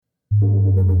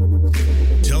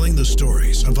the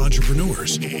stories of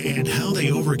entrepreneurs and how they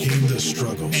overcame the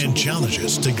struggles and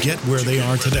challenges to get where they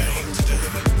are today.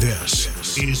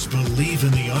 This is Believe in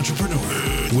the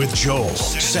Entrepreneur with Joel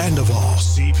Sandoval,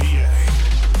 CPA.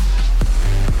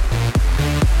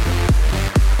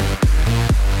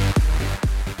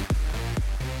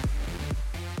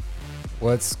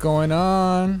 What's going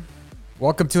on?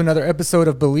 Welcome to another episode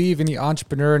of Believe in the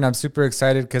Entrepreneur, and I'm super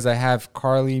excited because I have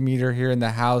Carlee Meador here in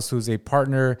the house, who's a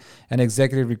partner and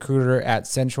executive recruiter at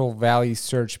Central Valley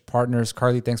Search Partners.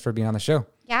 Carlee, thanks for being on the show.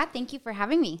 Yeah, thank you for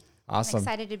having me. Awesome. I'm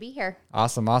excited to be here.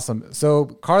 Awesome. So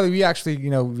Carlee, we actually,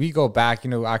 we go back,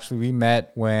 we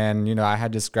met when, I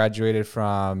had just graduated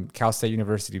from Cal State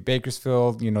University,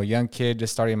 Bakersfield, young kid,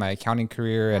 just starting my accounting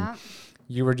career. And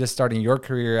you were just starting your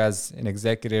career as an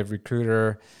executive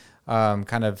recruiter,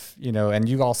 and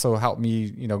you also helped me,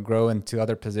 grow into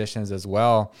other positions as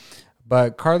well.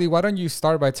 But Carlee, why don't you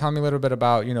start by telling me a little bit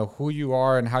about, who you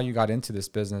are and how you got into this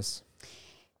business?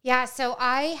 Yeah, so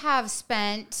I have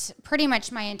spent pretty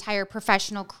much my entire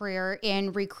professional career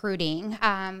in recruiting.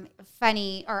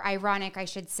 Funny or ironic, I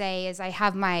should say, is I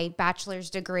have my bachelor's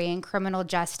degree in criminal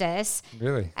justice.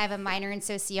 Really? I have a minor in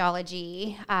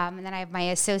sociology, and then I have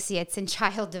my associates in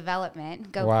child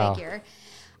development. Go figure.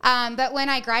 But when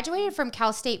I graduated from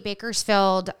Cal State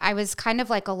Bakersfield, I was kind of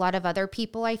like a lot of other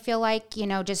people, I feel like,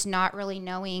 just not really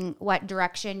knowing what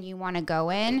direction you want to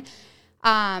go in.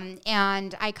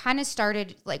 And I kind of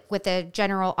started like with a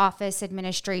general office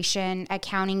administration,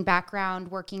 accounting background,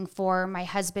 working for my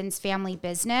husband's family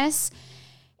business.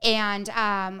 And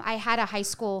I had a high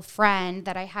school friend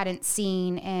that I hadn't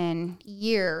seen in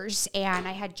years, and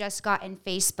I had just gotten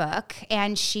Facebook,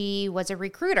 and she was a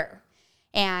recruiter.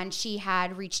 And she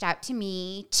had reached out to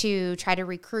me to try to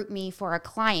recruit me for a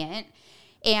client.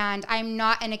 And I'm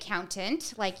not an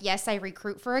accountant. Like, yes, I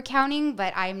recruit for accounting,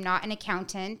 but I'm not an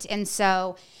accountant. And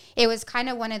so it was kind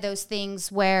of one of those things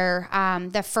where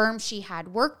the firm she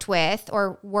had worked with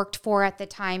or worked for at the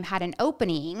time had an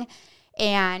opening.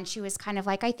 And she was kind of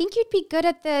like, I think you'd be good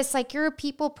at this. Like, you're a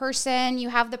people person. You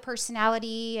have the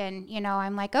personality. And,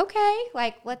 I'm like, okay,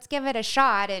 like, let's give it a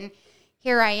shot. And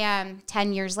here I am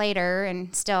 10 years later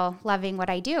and still loving what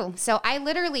I do. So I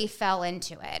literally fell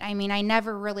into it. I mean, I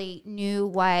never really knew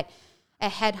what a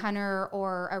headhunter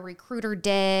or a recruiter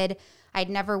did.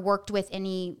 I'd never worked with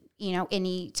any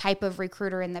type of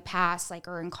recruiter in the past, like,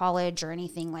 or in college or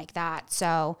anything like that.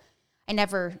 So I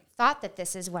never thought that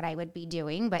this is what I would be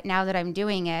doing. But now that I'm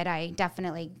doing it, I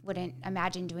definitely wouldn't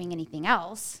imagine doing anything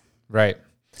else. Right.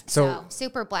 So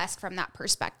super blessed from that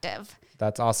perspective.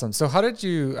 That's awesome. So how did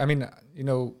you,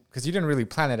 because you didn't really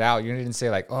plan it out. You didn't say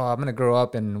like, oh, I'm going to grow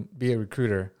up and be a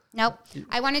recruiter. Nope.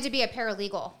 I wanted to be a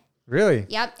paralegal. Really?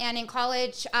 Yep. And in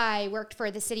college, I worked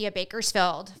for the city of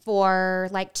Bakersfield for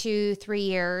like 2-3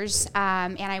 years.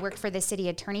 And I worked for the city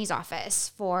attorney's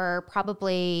office for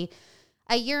probably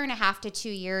 1.5 to 2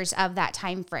 years of that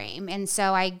time frame. And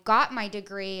so I got my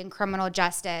degree in criminal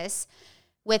justice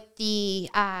with the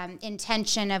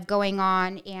intention of going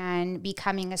on and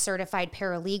becoming a certified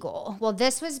paralegal. Well,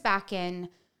 this was back in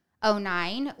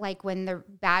 2009, like when the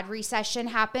bad recession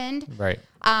happened. Right.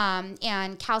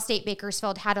 And Cal State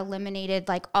Bakersfield had eliminated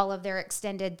like all of their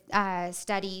extended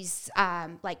studies,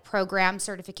 like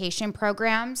certification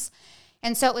programs.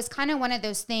 And so it was kind of one of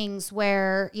those things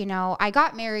where, I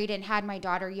got married and had my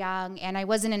daughter young, and I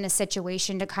wasn't in a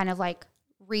situation to kind of like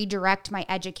redirect my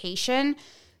education.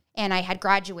 And I had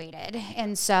graduated.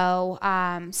 And so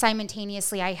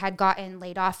simultaneously, I had gotten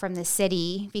laid off from the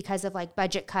city because of like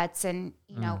budget cuts and,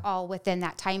 all within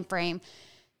that time frame.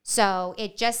 So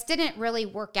it just didn't really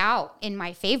work out in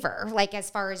my favor, like as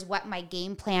far as what my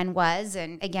game plan was.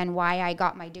 And again, why I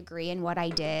got my degree and what I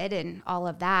did and all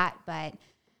of that. But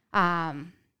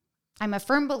I'm a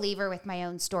firm believer with my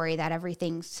own story that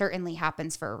everything certainly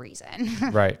happens for a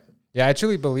reason. Right. Yeah, I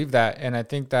truly believe that. And I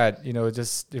think that,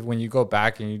 just when you go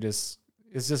back and it's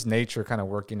just nature kind of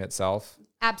working itself.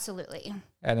 Absolutely.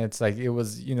 And it's like, it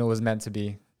was, it was meant to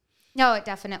be. No, it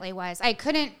definitely was. I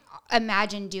couldn't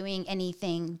imagine doing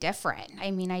anything different.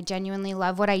 I mean, I genuinely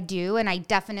love what I do, and I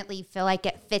definitely feel like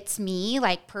it fits me,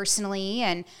 like personally.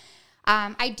 And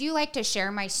I do like to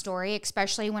share my story,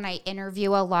 especially when I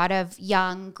interview a lot of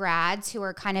young grads who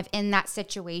are kind of in that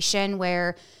situation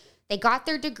where they got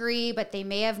their degree, but they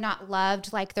may have not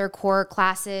loved like their core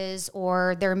classes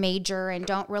or their major and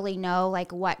don't really know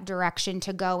like what direction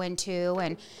to go into.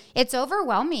 And it's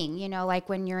overwhelming, like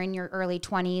when you're in your early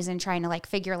 20s and trying to like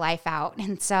figure life out.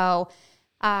 And so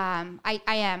I'm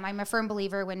a firm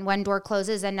believer when one door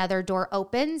closes, another door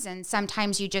opens. And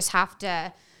sometimes you just have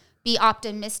to be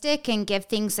optimistic and give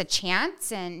things a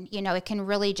chance. And, it can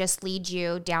really just lead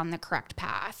you down the correct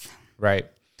path. Right.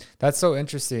 That's so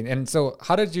interesting. And so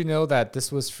how did you know that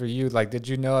this was for you? Like, did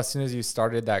you know as soon as you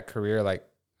started that career, like,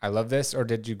 I love this, or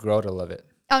did you grow to love it?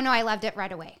 Oh, no, I loved it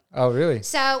right away. Oh, really?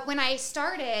 So when I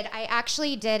started, I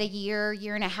actually did a year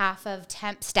and a half of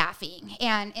temp staffing.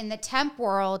 And in the temp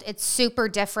world, it's super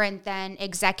different than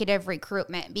executive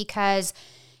recruitment because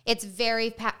it's very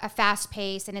fast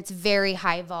paced and it's very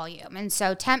high volume. And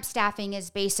so temp staffing is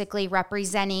basically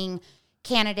representing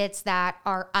candidates that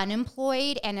are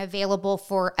unemployed and available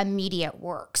for immediate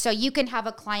work. So you can have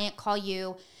a client call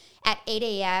you at 8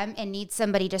 a.m. and need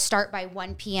somebody to start by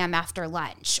 1 p.m. after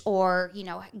lunch, or,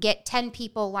 get 10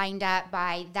 people lined up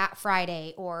by that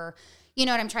Friday, or, you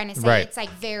know what I'm trying to say? Right. It's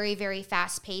like very, very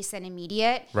fast paced and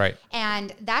immediate. Right.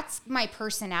 And that's my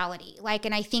personality.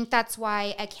 And I think that's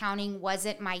why accounting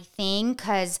wasn't my thing,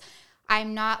 because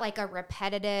I'm not like a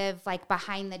repetitive, like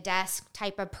behind the desk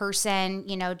type of person,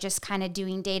 just kind of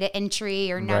doing data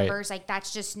entry or numbers. Right.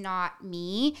 That's just not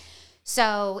me.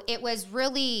 So it was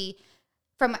really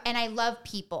and I love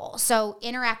people. So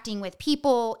interacting with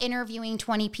people, interviewing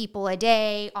 20 people a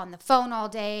day, on the phone all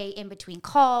day, in between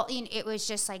call, it was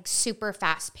just like super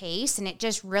fast paced, and it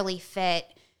just really fit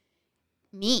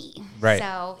me. Right.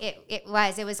 So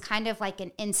it was kind of like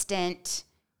an instant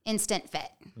fit.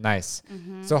 Nice.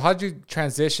 Mm-hmm. So how did you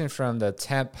transition from the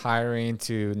temp hiring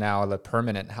to now the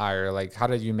permanent hire? Like, how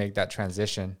did you make that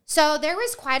transition? So there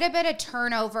was quite a bit of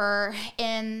turnover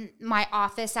in my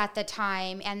office at the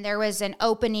time, and there was an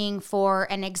opening for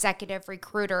an executive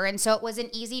recruiter. And so it was an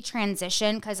easy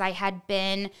transition because I had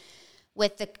been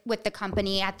with the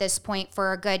company at this point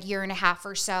for a good year and a half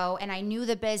or so, and I knew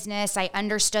the business, I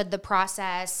understood the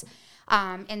process.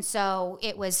 And so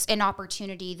it was an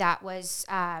opportunity that was,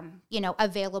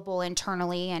 available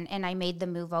internally, and I made the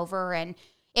move over, and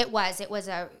it was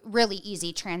a really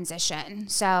easy transition.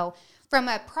 So from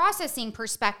a processing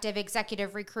perspective,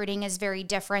 executive recruiting is very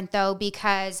different though,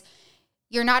 because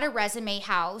you're not a resume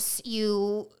house.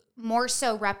 You more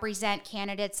so represent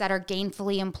candidates that are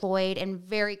gainfully employed and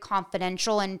very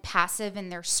confidential and passive in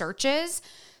their searches.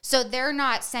 So they're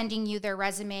not sending you their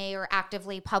resume or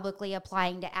actively publicly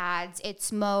applying to ads.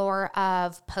 It's more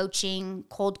of poaching,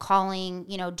 cold calling,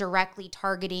 directly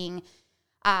targeting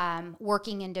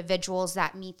working individuals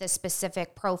that meet the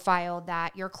specific profile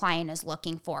that your client is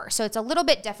looking for. So it's a little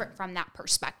bit different from that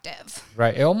perspective.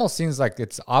 Right. It almost seems like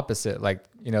it's opposite. Like,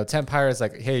 temp hire is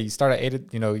like, hey, you start at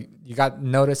 8, you got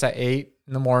notice at 8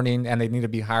 in the morning and they need to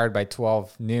be hired by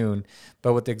 12 noon.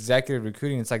 But with executive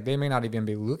recruiting, it's like they may not even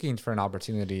be looking for an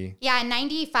opportunity. Yeah,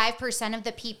 95% of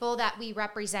the people that we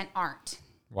represent aren't.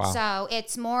 Wow. So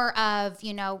it's more of,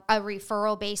 a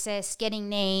referral basis, getting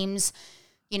names,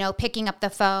 picking up the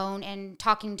phone and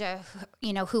talking to,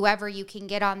 whoever you can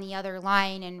get on the other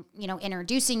line, and,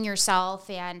 introducing yourself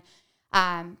and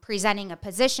presenting a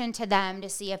position to them to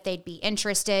see if they'd be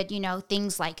interested,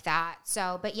 things like that.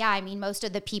 So, but yeah, most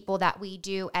of the people that we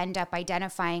do end up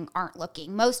identifying aren't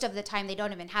looking. Most of the time they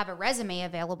don't even have a resume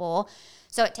available.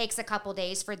 So it takes a couple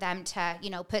days for them to,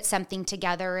 put something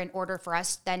together in order for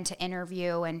us then to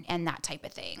interview and that type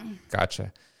of thing.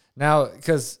 Gotcha. Now,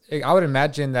 because I would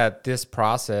imagine that this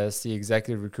process, the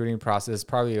executive recruiting process, is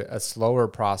probably a slower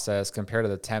process compared to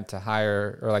the temp to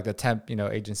hire, or like the temp,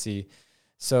 agency.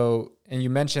 So, and you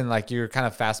mentioned like you're kind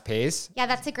of fast paced. Yeah,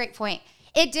 that's a great point.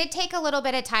 It did take a little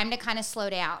bit of time to kind of slow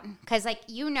down because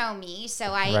me, so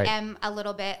I am a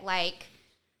little bit like,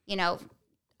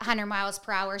 100 miles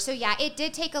per hour. So yeah, it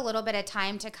did take a little bit of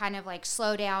time to kind of like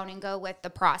slow down and go with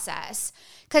the process.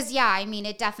 Cause yeah,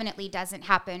 it definitely doesn't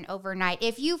happen overnight.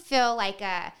 If you feel like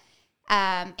a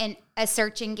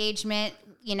search engagement,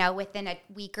 within a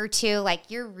week or two,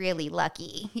 like you're really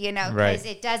lucky, because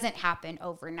it doesn't happen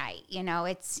overnight.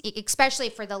 It's especially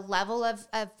for the level of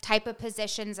type of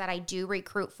positions that I do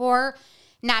recruit for.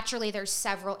 Naturally, there's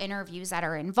several interviews that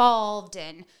are involved,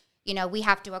 and, we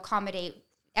have to accommodate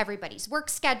everybody's work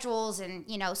schedules and,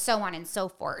 so on and so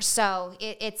forth. So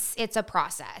it's a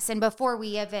process. And before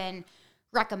we even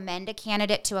recommend a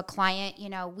candidate to a client,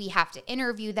 we have to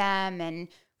interview them and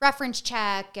reference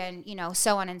check and,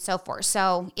 so on and so forth.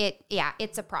 So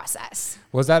it's a process.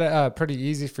 Was that pretty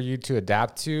easy for you to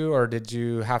adapt to, or did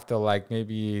you have to like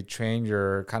maybe train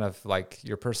your kind of like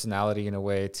your personality in a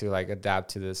way to like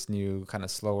adapt to this new kind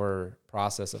of slower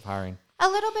process of hiring? A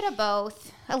little bit of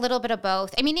both.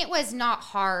 It was not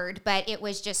hard, but it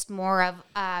was just more of,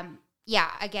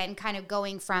 again, kind of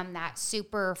going from that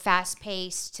super fast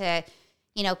pace to,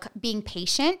 being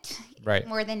patient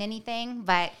more than anything.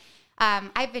 But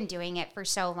I've been doing it for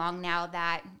so long now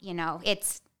that,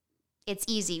 it's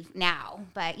easy now.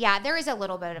 But yeah, there is a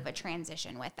little bit of a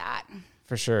transition with that.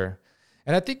 For sure.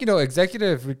 And I think, you know,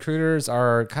 executive recruiters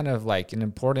are kind of like an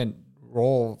important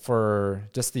role for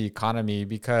just the economy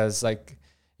because, like,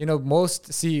 you know,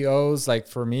 most CEOs, like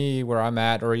for me, where I'm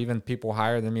at, or even people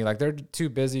higher than me, like they're too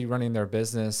busy running their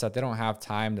business that they don't have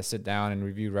time to sit down and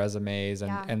review resumes.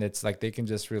 And it's like they can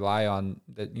just rely on,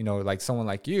 you know, like someone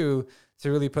like you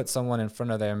to really put someone in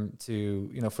front of them to,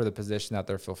 you know, for the position that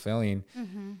they're fulfilling.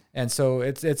 Mm-hmm. And so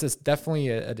it's definitely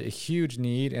a huge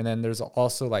need. And then there's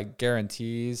also like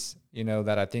guarantees, you know,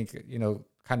 that I think, you know,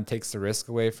 kind of takes the risk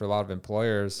away for a lot of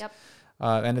employers. Yep.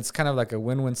 And it's kind of like a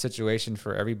win-win situation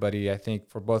for everybody, I think,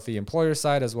 for both the employer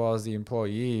side as well as the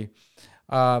employee.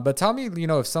 But tell me, you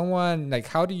know, if someone, like,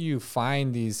 how do you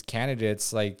find these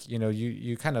candidates? Like, you know,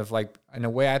 you kind of like, in a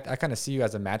way, I kind of see you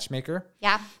as a matchmaker.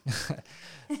 Yeah.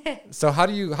 So how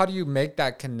do you make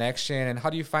that connection, and how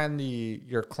do you find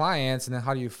your clients, and then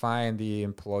how do you find the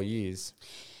employees?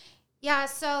 Yeah.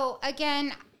 So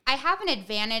again, I have an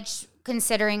advantage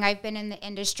considering I've been in the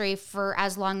industry for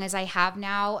as long as I have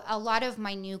now. A lot of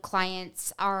my new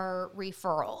clients are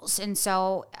referrals. And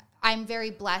so I'm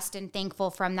very blessed and thankful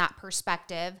from that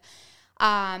perspective.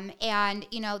 And,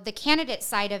 you know, the candidate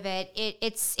side of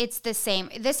it's the same.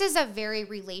 This is a very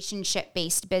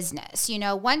relationship-based business. You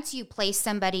know, once you place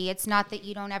somebody, it's not that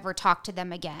you don't ever talk to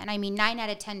them again. I mean, 9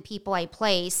 out of 10 people I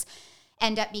place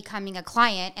end up becoming a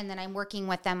client, and then I'm working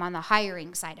with them on the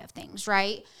hiring side of things,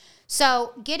 right?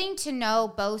 So getting to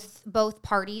know both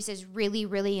parties is really,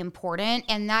 really important,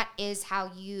 and that is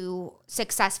how you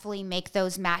successfully make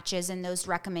those matches and those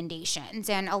recommendations.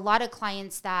 And a lot of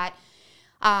clients that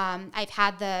I've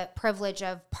had the privilege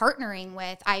of partnering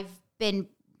with, I've been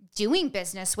doing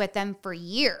business with them for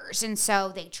years. And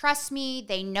so they trust me.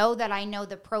 They know that I know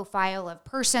the profile of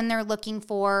person they're looking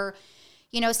for.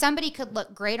 You know, somebody could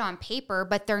look great on paper,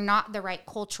 but they're not the right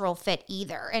cultural fit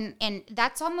either. And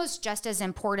that's almost just as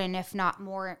important, if not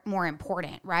more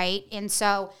important, right? And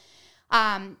so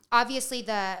obviously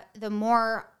the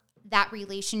more that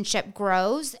relationship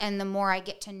grows and the more I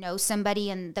get to know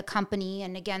somebody and the company,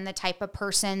 and again, the type of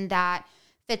person that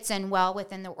fits in well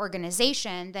within the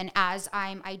organization, then as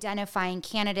I'm identifying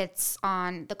candidates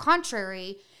on the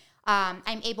contrary,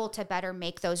 I'm able to better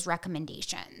make those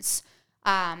recommendations.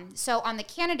 So on the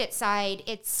candidate side,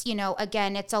 it's, you know,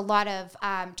 again, it's a lot of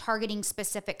targeting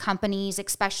specific companies,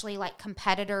 especially like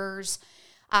competitors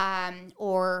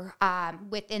or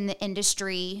within the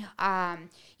industry.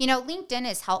 You know, LinkedIn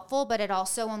is helpful, but it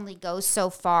also only goes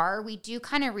so far. We do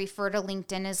kind of refer to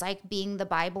LinkedIn as like being the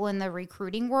Bible in the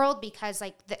recruiting world, because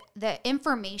like the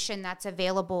information that's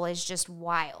available is just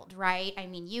wild, right? I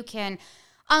mean, you can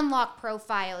unlock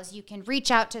profiles, you can reach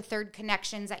out to third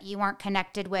connections that you aren't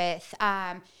connected with.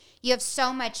 You have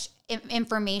so much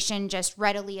information just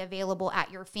readily available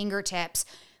at your fingertips,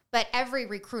 but every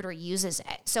recruiter uses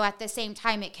it. So at the same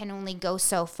time, it can only go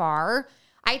so far.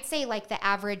 I'd say like the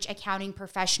average accounting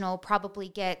professional probably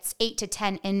gets 8 to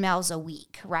 10 in-mails a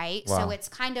week, right? Wow. So it's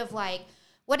kind of like,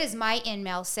 what does my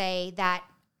in-mail say that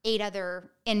 8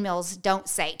 other in-mails don't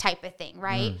say, type of thing,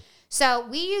 right? So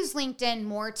we use LinkedIn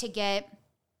more to get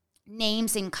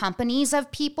names and companies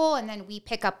of people, and then we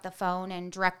pick up the phone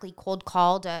and directly cold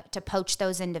call to poach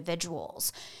those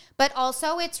individuals. But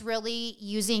also it's really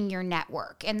using your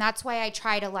network. And that's why I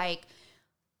try to like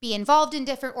be involved in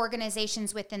different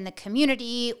organizations within the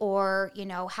community, or, you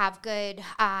know, have good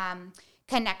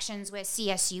connections with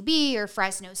CSUB or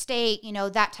Fresno State, you know,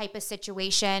 that type of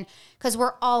situation, because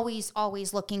we're always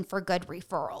looking for good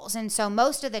referrals. And so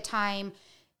most of the time,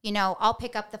 you know, I'll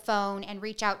pick up the phone and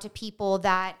reach out to people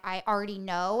that I already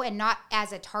know, and not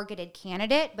as a targeted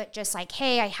candidate, but just like,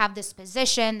 hey, I have this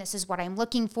position. This is what I'm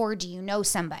looking for. Do you know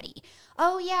somebody?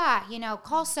 Oh, yeah, you know,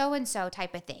 call so-and-so,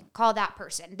 type of thing. Call that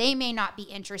person. They may not be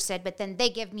interested, but then they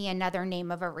give me another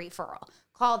name of a referral.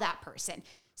 Call that person.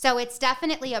 So it's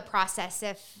definitely a process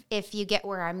if you get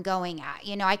where I'm going at.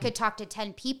 You know, I could talk to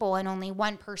 10 people and only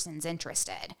one person's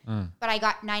interested, but I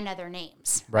got 9 other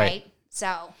names, right?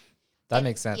 So that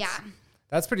makes sense. Yeah.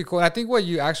 That's pretty cool. I think what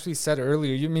you actually said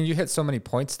earlier, you hit so many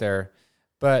points there,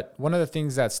 but one of the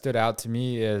things that stood out to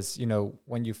me is, you know,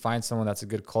 when you find someone that's a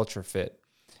good culture fit.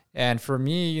 And for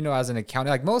me, you know, as an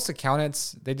accountant, like most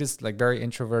accountants, they just like very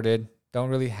introverted, don't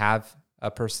really have a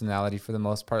personality for the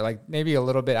most part, like maybe a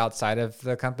little bit outside of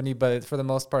the company, but for the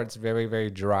most part, it's very, very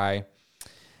dry.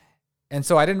 And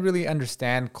so I didn't really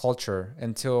understand culture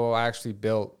until I actually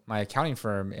built my accounting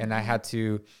firm, and I had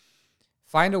to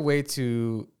find a way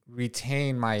to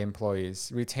retain my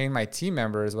employees, retain my team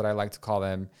members, what I like to call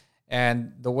them.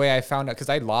 And the way I found out, because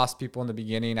I lost people in the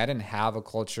beginning, I didn't have a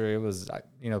culture. It was,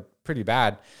 you know, pretty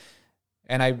bad.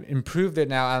 and I improved it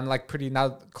now. I'm like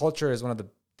now culture is one of the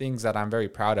things that I'm very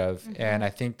proud of. And I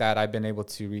think that I've been able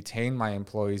to retain my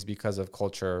employees because of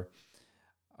culture.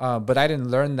 But I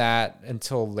didn't learn that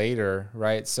until later,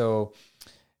 right? So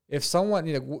if someone,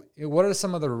 what are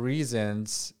some of the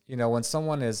reasons, when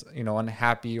someone is,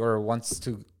 unhappy or wants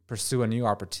to pursue a new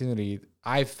opportunity,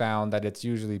 I've found that it's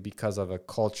usually because of a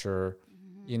culture,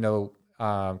 kind of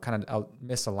a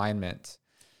misalignment.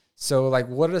 So like,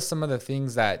 what are some of the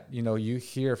things that, you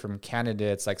hear from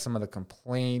candidates, like some of the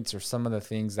complaints or some of the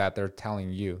things that they're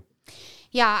telling you?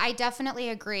 Yeah, I definitely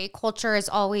agree. Culture is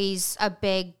always a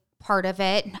big part of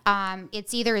it.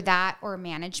 It's either that or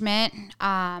management.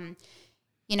 Having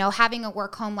a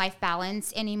work-home life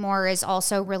balance anymore is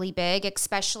also really big,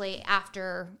 especially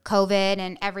after COVID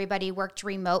and everybody worked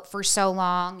remote for so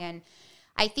long. And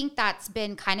I think that's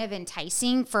been kind of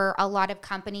enticing for a lot of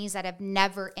companies that have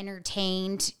never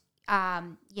entertained,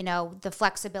 the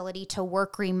flexibility to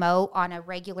work remote on a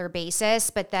regular basis.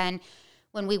 But then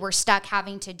when we were stuck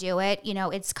having to do it,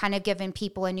 it's kind of given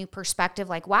people a new perspective,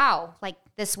 like, wow, like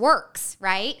this works,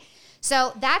 right?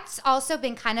 So that's also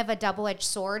been kind of a double-edged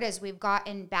sword as we've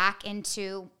gotten back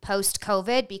into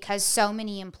post-COVID, because so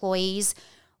many employees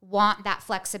want that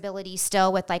flexibility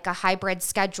still with like a hybrid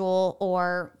schedule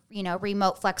or,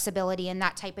 remote flexibility and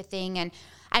that type of thing. And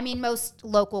I mean, most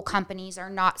local companies are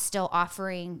not still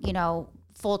offering,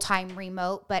 full-time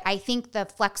remote, but I think the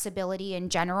flexibility in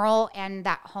general and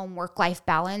that home work-life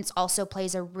balance also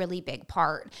plays a really big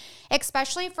part,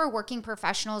 especially for working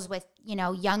professionals with,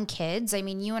 young kids. I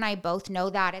mean, you and I both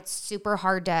know that it's super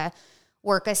hard to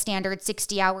work a standard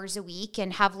 60 hours a week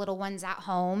and have little ones at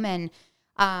home. And,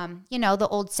 the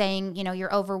old saying,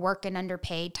 you're overworked and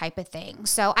underpaid type of thing.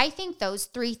 So I think those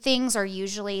three things are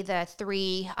usually the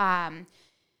three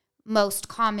most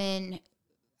common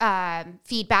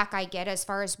feedback I get as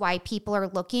far as why people are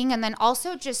looking. And then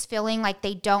also just feeling like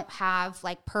they don't have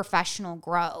like professional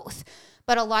growth.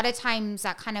 But a lot of times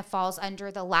that kind of falls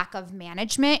under the lack of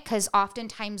management, because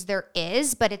oftentimes there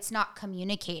is, but it's not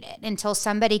communicated until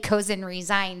somebody goes and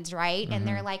resigns, right? And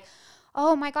they're like,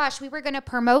 oh my gosh, we were going to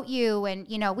promote you and,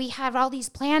 we have all these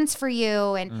plans for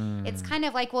you. And it's kind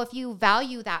of like, well, if you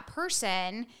value that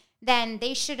person, then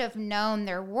they should have known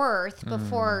their worth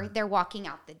before they're walking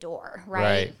out the door,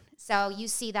 right? So you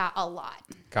see that a lot.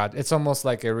 God, it's almost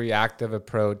like a reactive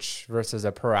approach versus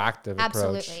a proactive approach.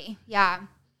 Absolutely, yeah.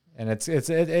 And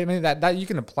I mean, that you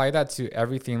can apply that to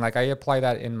everything. Like I apply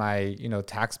that in my,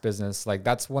 tax business. Like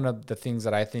that's one of the things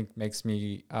that I think makes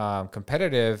me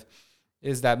competitive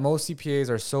is that most CPAs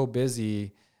are so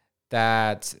busy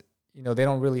that, they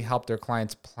don't really help their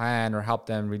clients plan or help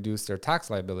them reduce their tax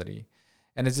liability.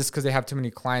 And it's just because they have too many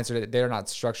clients or they're not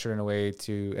structured in a way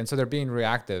and so they're being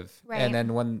reactive. Right. And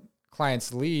then when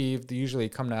clients leave, they usually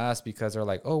come to us because they're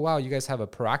like, oh, wow, you guys have a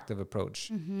proactive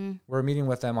approach. We're meeting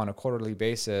with them on a quarterly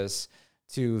basis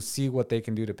to see what they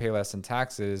can do to pay less in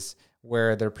taxes,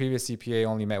 where their previous CPA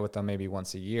only met with them maybe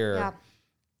once a year. Yeah.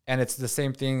 And it's the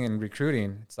same thing in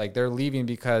recruiting. It's like they're leaving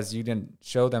because you didn't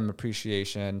show them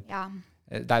appreciation. Yeah.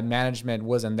 That management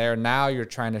wasn't there. Now you're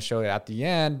trying to show it at the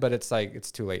end, but it's like,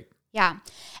 it's too late. Yeah.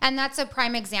 And that's a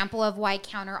prime example of why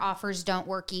counter offers don't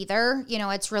work either.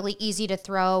 It's really easy to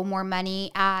throw more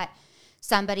money at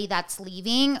somebody that's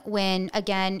leaving when,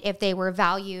 again, if they were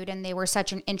valued and they were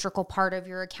such an integral part of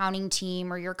your accounting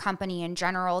team or your company in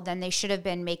general, then they should have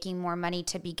been making more money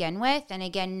to begin with. And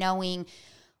again, knowing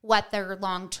what their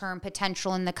long-term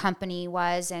potential in the company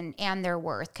was and their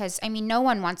worth. Because, I mean, no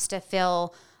one wants to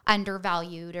feel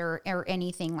undervalued or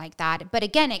anything like that. But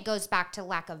again, it goes back to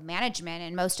lack of management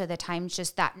and most of the times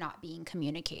just that not being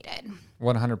communicated.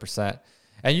 100%.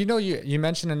 And you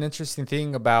mentioned an interesting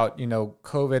thing about,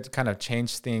 COVID kind of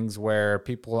changed things where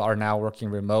people are now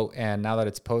working remote, and now that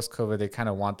it's post-COVID, they kind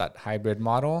of want that hybrid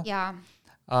model. Yeah.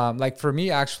 Like for me,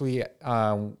 actually,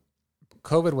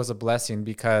 COVID was a blessing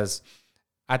because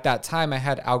at that time I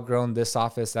had outgrown this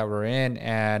office that we're in,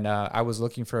 and I was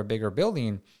looking for a bigger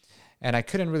building. And I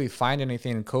couldn't really find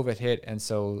anything, and COVID hit. And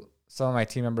so some of my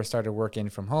team members started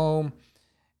working from home.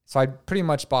 So I pretty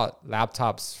much bought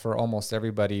laptops for almost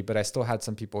everybody, but I still had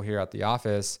some people here at the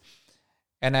office.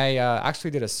 And I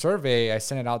actually did a survey. I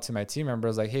sent it out to my team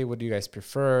members like, hey, what do you guys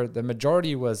prefer? The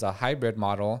majority was a hybrid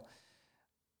model,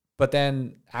 but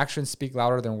then actions speak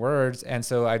louder than words. And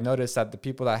so I noticed that the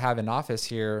people that have an office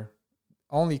here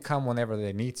only come whenever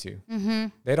they need to.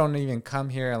 They don't even come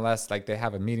here unless like they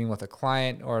have a meeting with a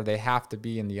client or they have to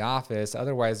be in the office.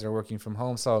 Otherwise, they're working from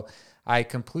home. So I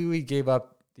completely gave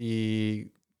up the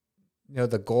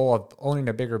goal of owning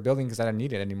a bigger building because I didn't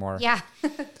need it anymore. Yeah.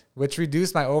 which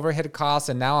reduced my overhead costs.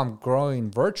 And now I'm growing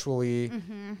virtually,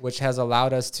 which has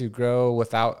allowed us to grow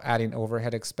without adding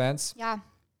overhead expense. Yeah.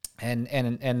 And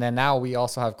then now we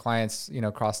also have clients,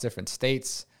 across different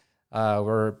states.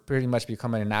 We're pretty much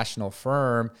becoming a national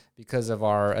firm because of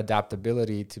our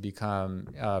adaptability to become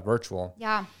virtual.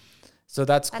 Yeah. So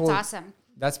that's cool. That's awesome.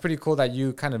 That's pretty cool that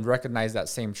you kind of recognize that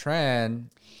same trend.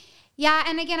 Yeah.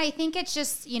 And again, I think it's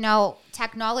just,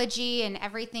 technology and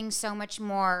everything's so much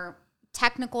more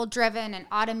technical driven and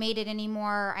automated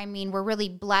anymore. I mean, we're really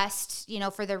blessed,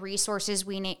 for the resources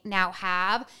we now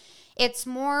have. It's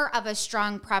more of a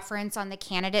strong preference on the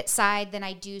candidate side than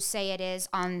I do say it is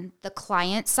on the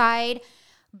client side.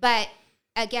 But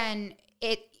again,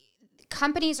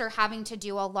 companies are having to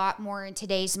do a lot more in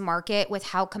today's market with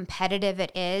how competitive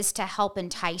it is to help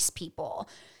entice people.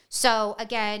 So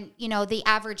again, the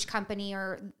average company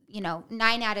or,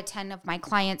 9 out of 10 of my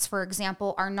clients, for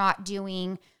example, are not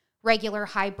doing regular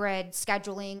hybrid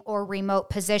scheduling or remote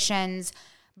positions,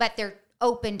 but they're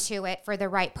open to it for the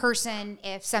right person.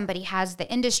 If somebody has the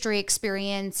industry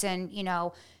experience and,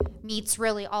 meets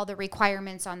really all the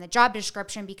requirements on the job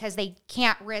description, because they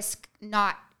can't risk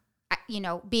not,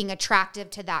 being attractive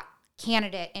to that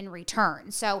candidate in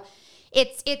return. So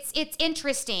it's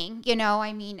interesting,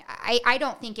 I mean, I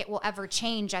don't think it will ever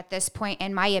change at this point,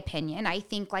 in my opinion. I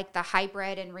think like the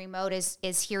hybrid and remote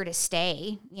is here to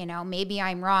stay. Maybe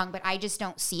I'm wrong, but I just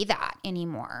don't see that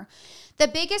anymore. The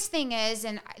biggest thing is,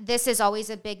 and this is always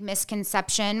a big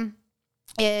misconception,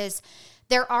 is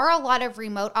there are a lot of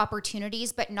remote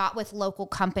opportunities, but not with local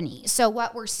companies. So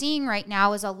what we're seeing right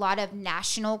now is a lot of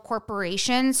national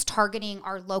corporations targeting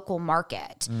our local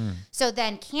market. So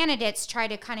then candidates try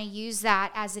to kind of use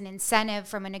that as an incentive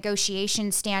from a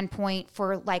negotiation standpoint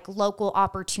for like local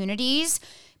opportunities,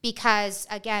 because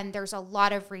again, there's a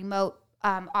lot of remote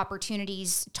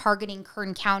opportunities targeting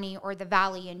Kern County or the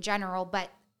Valley in general, but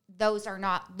those are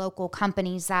not local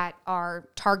companies that are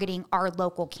targeting our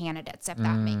local candidates, if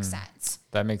that makes sense.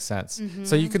 That makes sense.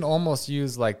 So you can almost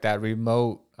use like that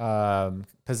remote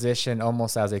position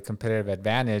almost as a competitive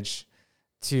advantage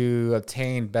to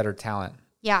obtain better talent.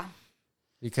 Yeah.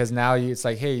 Because now it's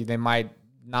like, hey, they might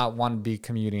not want to be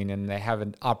commuting and they have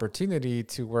an opportunity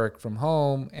to work from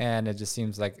home, and it just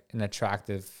seems like an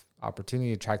attractive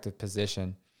opportunity, attractive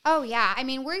position. Oh, yeah. I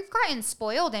mean, we've gotten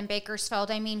spoiled in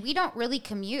Bakersfield. I mean, we don't really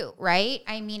commute, right?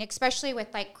 I mean, especially with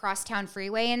like crosstown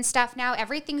freeway and stuff now,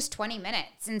 everything's 20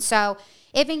 minutes. And so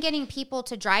even getting people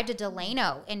to drive to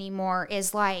Delano anymore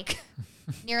is like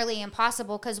nearly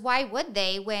impossible, because why would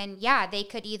they when, they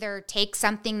could either take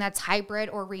something that's hybrid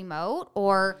or remote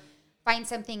or find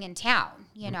something in town,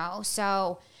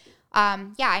 So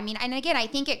I mean, and again, I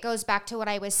think it goes back to what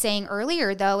I was saying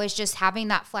earlier, though, is just having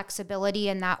that flexibility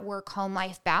and that work-home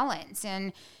life balance.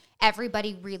 And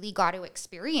everybody really got to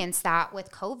experience that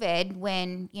with COVID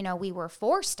when, we were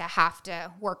forced to have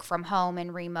to work from home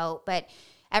and remote. But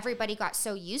everybody got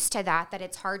so used to that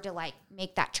it's hard to like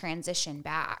make that transition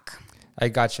back. I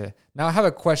gotcha. Now I have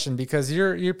a question, because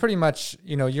you're pretty much,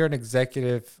 you're an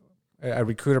executive, a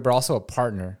recruiter, but also a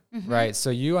partner, right? So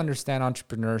you understand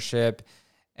entrepreneurship.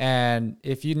 And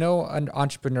if you know an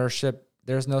entrepreneurship,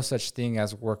 there's no such thing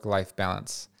as work-life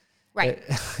balance. Right.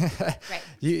 Right.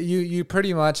 You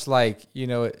pretty much like,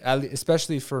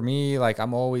 especially for me, like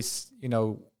I'm always,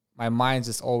 my mind's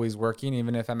just always working.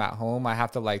 Even if I'm at home, I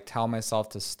have to like tell myself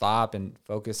to stop and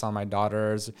focus on my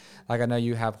daughters. Like I know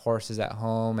you have horses at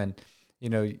home, and,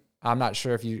 I'm not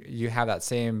sure if you have that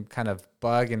same kind of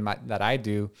bug that I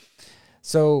do.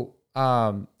 So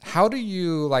how do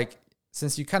you like,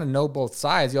 since you kind of know both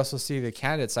sides, you also see the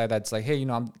candidate side that's like, hey,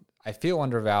 I feel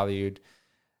undervalued.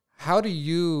 How do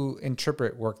you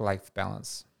interpret work-life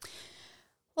balance?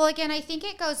 Well, again, I think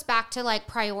it goes back to like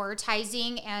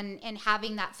prioritizing and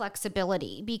having that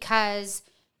flexibility, because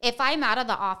if I'm out of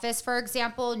the office, for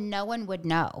example, no one would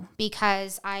know,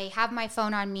 because I have my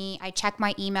phone on me. I check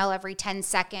my email every 10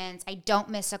 seconds. I don't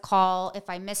miss a call. If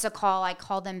I miss a call, I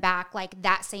call them back like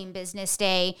that same business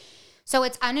day. So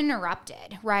it's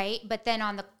uninterrupted, right? But then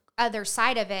on the other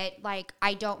side of it, like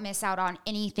I don't miss out on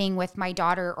anything with my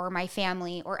daughter or my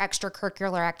family or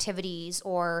extracurricular activities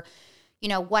or,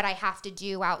 what I have to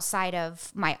do outside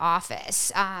of my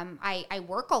office. I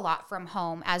work a lot from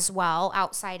home as well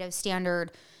outside of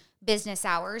standard business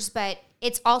hours, but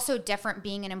it's also different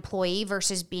being an employee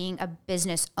versus being a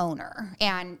business owner.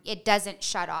 And it doesn't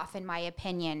shut off, in my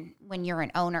opinion, when you're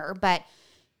an owner, but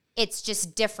it's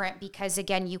just different because,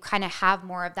 again, you kind of have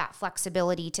more of that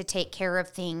flexibility to take care of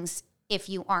things if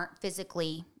you aren't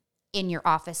physically in your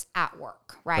office at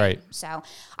work, right? So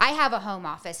I have a home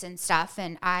office and stuff,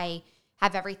 and I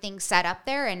have everything set up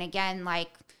there. And again, like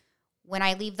when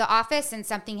I leave the office and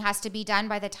something has to be done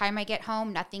by the time I get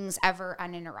home, nothing's ever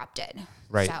uninterrupted.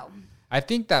 Right. So I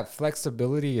think that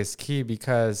flexibility is key,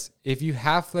 because if you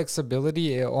have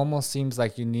flexibility, it almost seems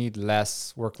like you need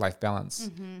less work-life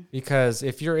balance. Because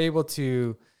if you're able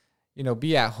to,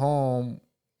 be at home,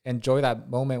 enjoy that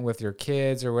moment with your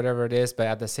kids or whatever it is, but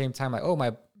at the same time, like, oh,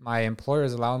 my employer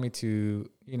is allowing me to,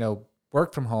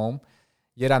 work from home,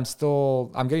 yet I'm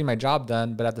getting my job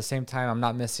done, but at the same time, I'm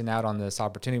not missing out on this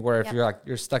opportunity. Where if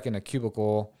you're stuck in a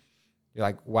cubicle, you're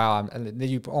like, wow, and then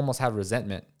you almost have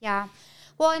resentment. Yeah.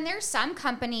 Well, and there's some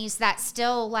companies that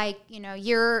still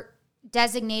you're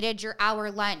designated your hour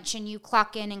lunch and you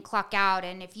clock in and clock out.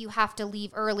 And if you have to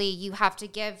leave early, you have to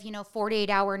give,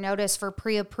 48-hour notice for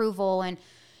pre-approval. And,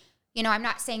 I'm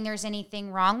not saying there's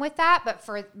anything wrong with that, but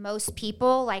for most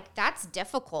people, that's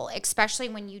difficult, especially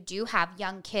when you do have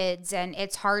young kids and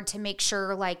it's hard to make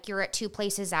sure you're at two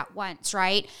places at once,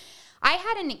 right? I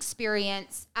had an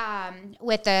experience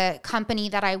with a company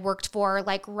that I worked for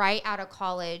right out of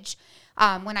college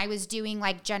when I was doing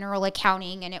general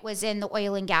accounting, and it was in the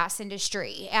oil and gas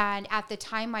industry. And at the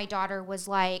time, my daughter was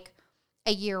a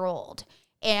year old.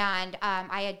 And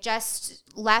I had just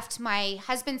left my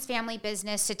husband's family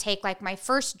business to take my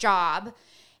first job.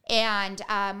 And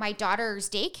my daughter's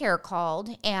daycare called,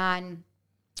 and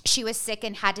she was sick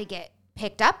and had to get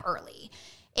picked up early.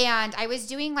 And I was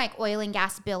doing oil and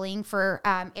gas billing for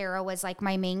Arrow was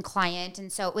my main client.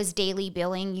 And so it was daily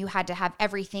billing. You had to have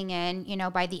everything in,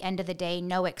 by the end of the day,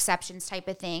 no exceptions type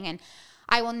of thing. And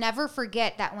I will never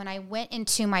forget that when I went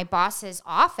into my boss's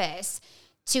office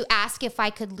to ask if I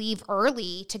could leave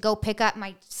early to go pick up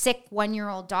my sick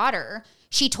 1-year-old daughter,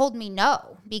 she told me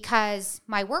no, because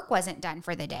my work wasn't done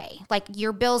for the day.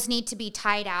 Your bills need to be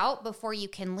tied out before you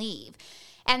can leave.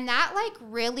 And that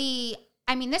really...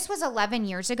 this was 11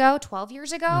 years ago, 12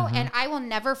 years ago, and I will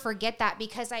never forget that,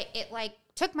 because it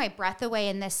took my breath away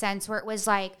in this sense where it was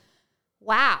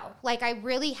wow, I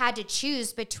really had to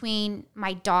choose between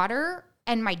my daughter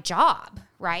and my job,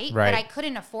 right? But I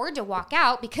couldn't afford to walk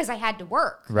out because I had to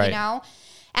work,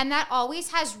 And that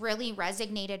always has really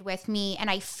resonated with me, and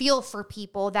I feel for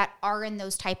people that are in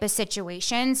those type of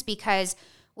situations, because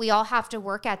we all have to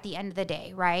work at the end of the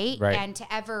day, right? And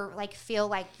to ever feel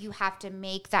like you have to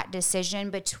make that decision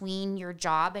between your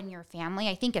job and your family,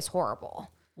 I think is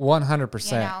horrible.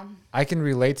 100%. I can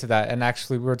relate to that. And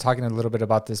actually, we were talking a little bit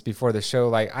about this before the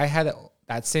show. I had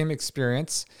that same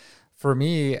experience. For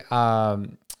me,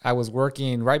 I was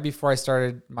working right before I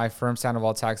started my firm,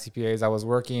 Sandoval Tax CPAs. I was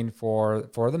working for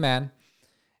the man.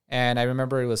 And I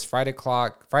remember it was Friday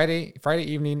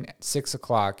evening at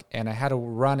 6:00, and I had to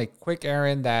run a quick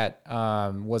errand that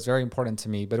was very important to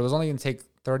me, but it was only going to take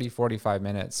 30, 45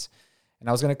 minutes. And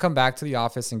I was going to come back to the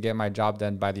office and get my job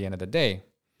done by the end of the day.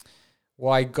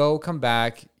 Well, I come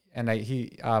back, and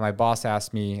my boss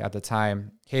asked me at the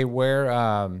time, hey,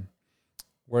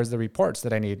 where's the reports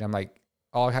that I need? I'm like,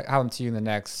 I'll have them to you in the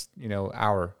next,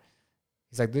 hour.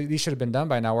 He's like, these should have been done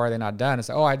by now. Why are they not done? I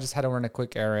said, I just had to run a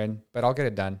quick errand, but I'll get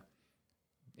it done.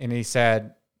 And he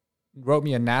wrote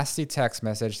me a nasty text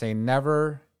message saying,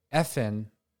 never effing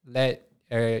let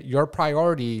your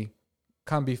priority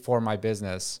come before my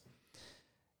business.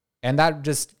 And that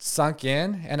just sunk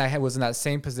in. And I was in that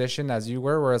same position as you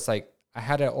were, where it's I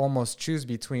had to almost choose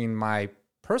between my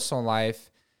personal life,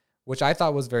 which I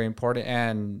thought was very important,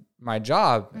 and my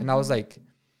job. And I was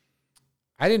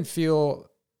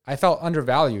I felt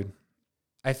undervalued.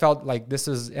 I felt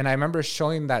and I remember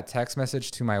showing that text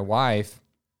message to my wife.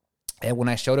 And when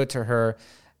I showed it to her,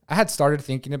 I had started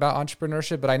thinking about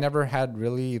entrepreneurship, but I never had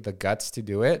really the guts to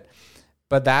do it.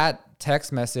 But that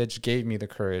text message gave me the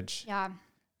courage. Yeah.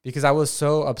 Because I was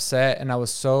so upset, and I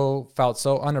felt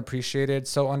so unappreciated,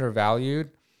 so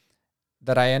undervalued,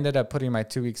 that I ended up putting my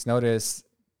 2 weeks notice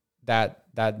that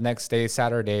next day,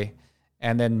 Saturday.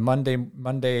 And then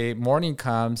Monday morning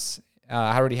comes.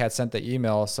 I already had sent the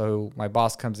email, so my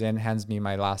boss comes in, hands me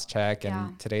my last check,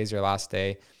 and today's your last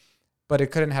day. But it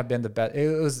couldn't have been the best.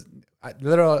 It was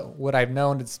literally what I've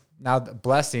known. It's now a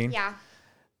blessing. Yeah.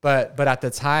 But at the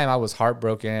time, I was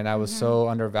heartbroken, and I was so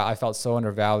I felt so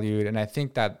undervalued. And I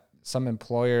think that some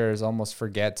employers almost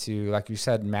forget to, like you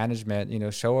said, management,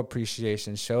 show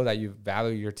appreciation, show that you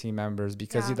value your team members,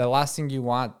 because the last thing you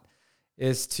want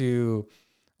is to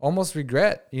almost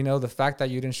regret, the fact that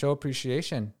you didn't show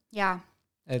appreciation. Yeah.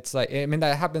 It's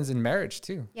that happens in marriage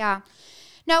too. Yeah.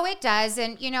 No, it does.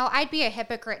 And, I'd be a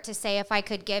hypocrite to say if I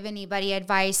could give anybody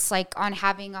advice on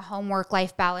having a home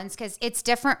work-life balance, because it's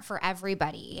different for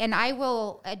everybody. And I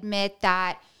will admit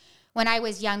that when I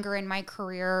was younger in my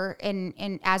career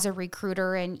and as a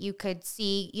recruiter, and you could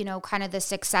see, kind of the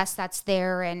success that's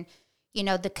there, and,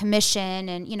 the commission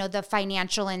and, the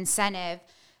financial incentive,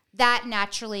 that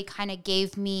naturally kind of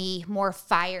gave me more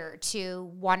fire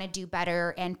to want to do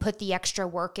better and put the extra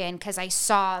work in because I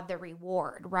saw the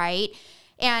reward, right?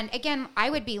 And again, I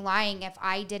would be lying if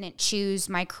I didn't choose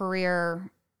my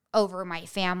career over my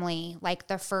family, like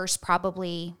the first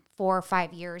probably 4 or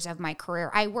 5 years of my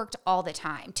career. I worked all the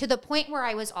time to the point where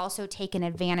I was also taken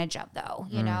advantage of though,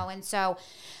 and so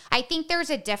I think there's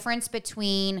a difference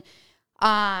between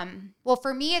well,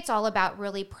 for me, it's all about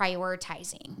really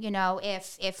prioritizing.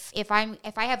 If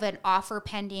I have an offer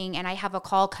pending and I have a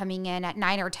call coming in at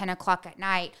 9 or 10 o'clock at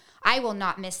night, I will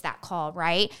not miss that call,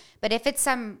 right? But if it's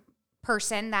some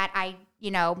person that I,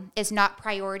 is not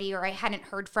priority or I hadn't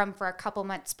heard from for a couple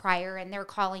months prior and they're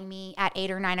calling me at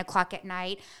 8 or 9 o'clock at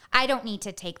night, I don't need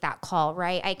to take that call,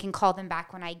 right? I can call them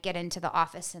back when I get into the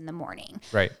office in the morning.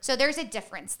 Right. So there's a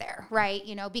difference there, right?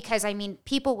 Because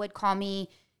people would call me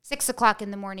 6 o'clock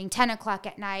in the morning, 10 o'clock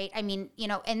at night. And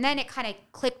then it kind of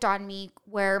clicked on me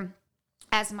where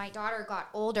as my daughter got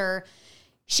older,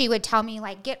 she would tell me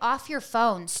like, get off your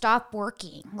phone, stop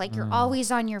working. Like you're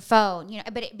always on your phone,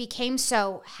 but it became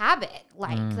so habit.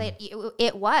 Like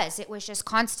it was just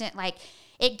constant. Like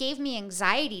it gave me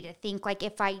anxiety to think like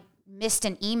if I missed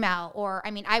an email or,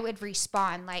 I would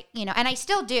respond like, and I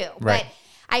still do, right. But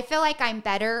I feel like I'm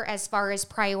better as far as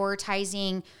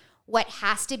prioritizing what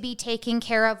has to be taken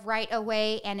care of right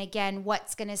away. And again,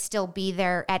 what's going to still be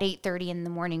there at 8:30 in the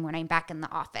morning when I'm back in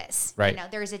the office. Right.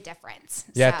 There's a difference.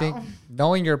 Yeah. So. I think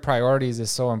knowing your priorities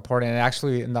is so important. And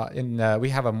actually we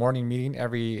have a morning meeting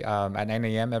at 9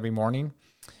 a.m. every morning.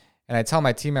 And I tell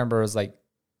my team members like,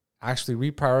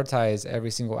 actually reprioritize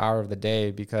every single hour of the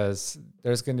day because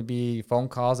there's going to be phone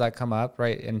calls that come up.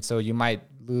 Right. And so you might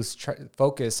lose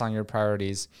focus on your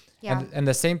priorities. Yeah. And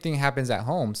the same thing happens at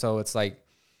home. So it's like,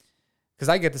 because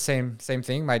I get the same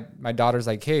thing. My daughter's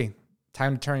like, hey,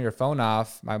 time to turn your phone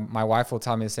off. My wife will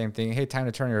tell me the same thing. Hey, time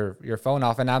to turn your phone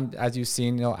off. And I'm, as you've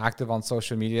seen, active on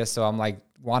social media. So I'm like,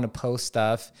 want to post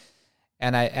stuff.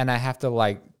 And I have to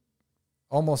like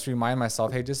almost remind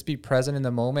myself, hey, just be present in the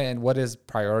moment. And what is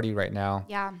priority right now?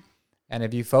 Yeah. And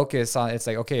if you focus on, it's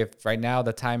like, okay, if right now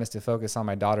the time is to focus on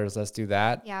my daughters, let's do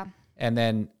that. Yeah. And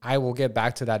then I will get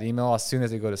back to that email as soon as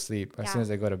they go to sleep, as soon as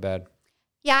they go to bed.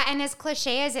 Yeah, and as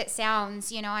cliche as it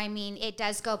sounds, it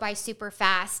does go by super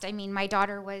fast. My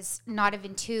daughter was not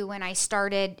even 2 when I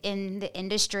started in the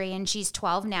industry, and she's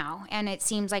 12 now. And it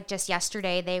seems like just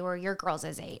yesterday they were your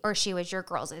girls' age, or she was your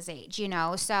girls' age,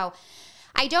 So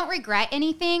I don't regret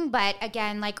anything, but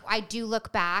again, like I do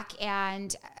look back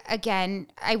and again,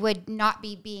 I would not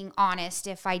be being honest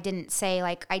if I didn't say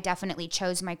like I definitely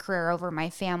chose my career over my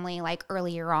family like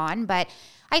earlier on. But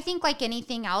I think like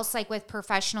anything else, like with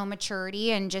professional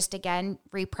maturity and just again,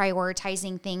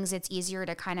 reprioritizing things, it's easier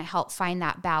to kind of help find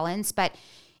that balance, but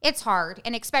it's hard.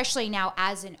 And especially now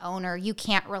as an owner, you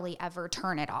can't really ever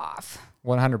turn it off.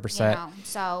 100%.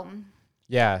 So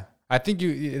yeah. I think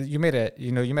you made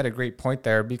a great point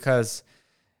there because,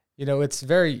 it's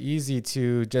very easy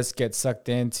to just get sucked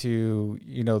into,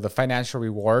 the financial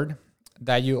reward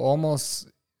that you almost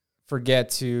forget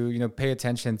to, pay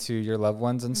attention to your loved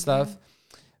ones and stuff.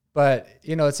 But,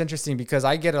 it's interesting because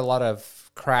I get a lot of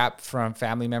crap from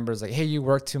family members like, hey, you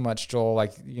work too much, Joel.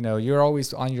 Like, you're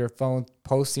always on your phone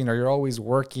posting or you're always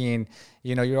working,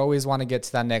 you always want to get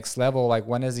to that next level. Like,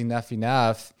 when is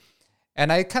enough? And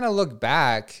I kind of look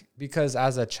back because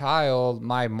as a child,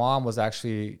 my mom was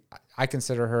actually, I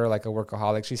consider her like a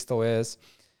workaholic. She still is,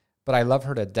 but I love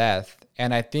her to death.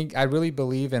 And I think I really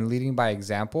believe in leading by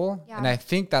example. Yeah. And I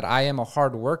think that I am a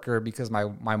hard worker because my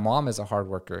mom is a hard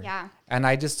worker. Yeah. And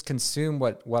I just consume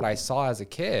what I saw as a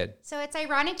kid. So it's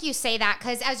ironic you say that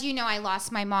because as you know, I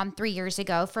lost my mom 3 years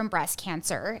ago from breast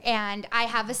cancer and I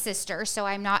have a sister. So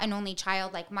I'm not an only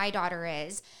child like my daughter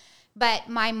is, but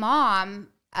my mom,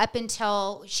 up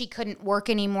until she couldn't work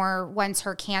anymore once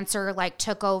her cancer like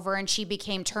took over and she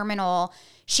became terminal,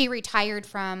 she retired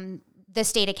from the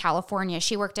state of California.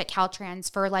 She worked at Caltrans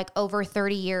for like over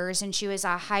 30 years and she was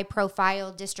a high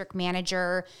profile district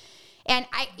manager. And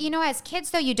I, as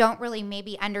kids though, you don't really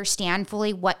maybe understand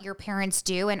fully what your parents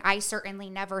do. And I certainly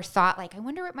never thought like, I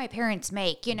wonder what my parents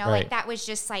make, Right. Like that was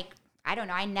just like, I don't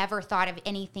know. I never thought of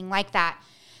anything like that.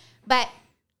 But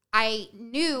I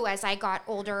knew as I got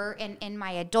older in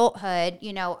my adulthood,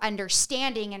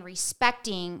 understanding and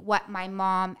respecting what my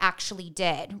mom actually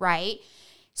did, right?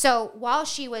 So while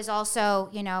she was also,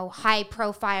 high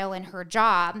profile in her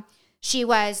job, she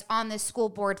was on the school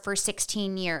board for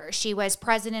 16 years. She was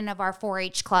president of our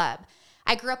 4-H club.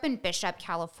 I grew up in Bishop,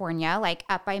 California, like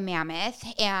up by Mammoth,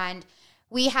 and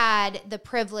we had the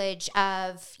privilege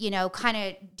of, you know, kind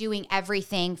of doing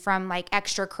everything from like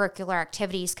extracurricular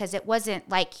activities, because it wasn't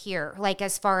like here, like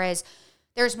as far as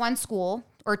there's one school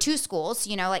or two schools,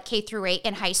 you know, like K-8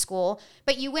 in high school,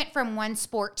 but you went from one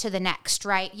sport to the next,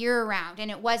 right, year round.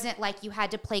 And it wasn't like you had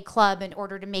to play club in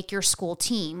order to make your school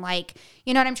team. Like,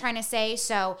 you know what I'm trying to say?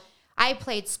 So I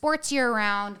played sports year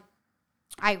round.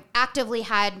 I actively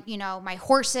had, you know, my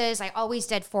horses. I always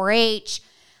did 4-H.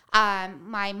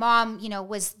 My mom, you know,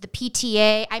 was the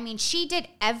PTA. I mean, she did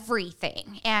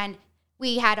everything. And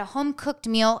we had a home cooked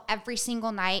meal every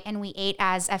single night, and we ate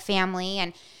as a family.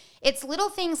 And it's little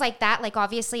things like that. Like,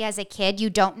 obviously, as a kid, you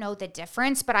don't know the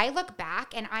difference. But I look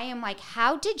back and I am like,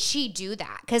 how did she do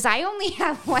that? Because I only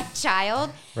have one child.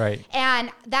 Right.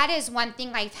 And that is one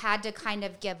thing I've had to kind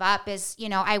of give up is, you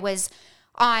know, I was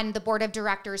on the board of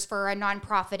directors for a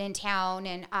nonprofit in town.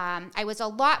 And I was a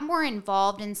lot more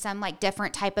involved in some like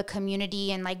different type of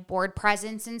community and like board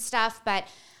presence and stuff. But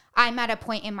I'm at a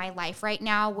point in my life right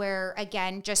now where,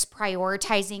 again, just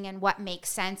prioritizing and what makes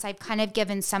sense. I've kind of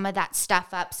given some of that stuff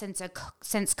up since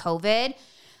COVID,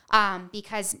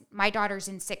 because my daughter's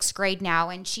in 6th grade now,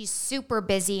 and she's super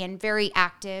busy and very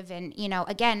active. And, you know,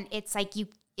 again, it's like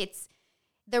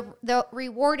the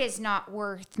reward is not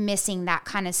worth missing that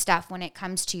kind of stuff when it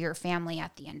comes to your family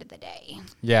at the end of the day.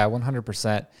 Yeah,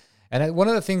 100%. And one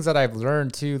of the things that I've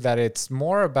learned too, that it's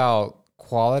more about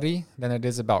quality than it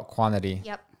is about quantity.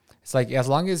 Yep. It's like, as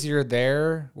long as you're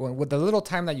there, with the little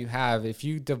time that you have, if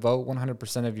you devote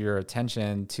 100% of your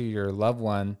attention to your loved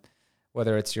one,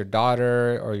 whether it's your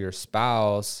daughter or your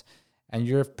spouse, and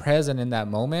you're present in that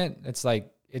moment, it's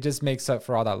like, it just makes up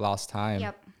for all that lost time.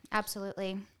 Yep,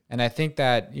 absolutely. And I think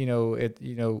that,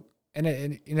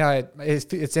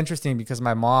 it's interesting because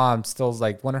my mom still's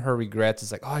like, one of her regrets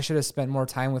is like, oh, I should have spent more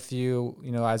time with you,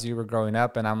 you know, as you were growing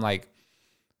up. And I'm like,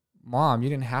 Mom, you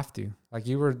didn't have to. Like,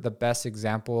 you were the best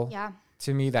example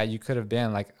to me that you could have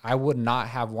been. Like, I would not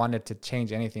have wanted to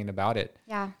change anything about it.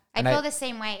 Yeah. I feel the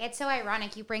same way. It's so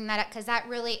ironic you bring that up, because that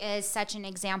really is such an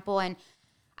example. And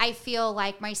I feel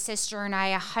like my sister and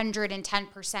I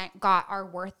 110% got our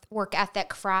work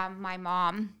ethic from my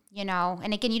mom, you know.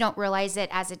 And again, you don't realize it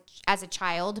as a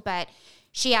child, but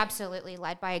she absolutely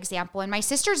led by example. And my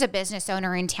sister's a business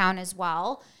owner in town as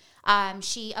well.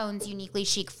 She owns Uniquely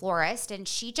Chic Florist, and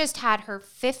she just had her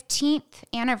 15th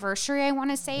anniversary, I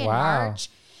want to say, in March.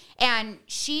 And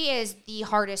she is the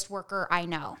hardest worker I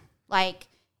know. Like,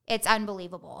 it's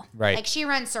unbelievable. Right. Like, she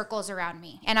runs circles around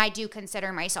me, and I do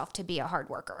consider myself to be a hard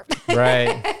worker.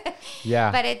 Right.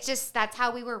 Yeah. But it's just, that's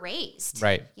how we were raised.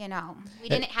 Right. You know, we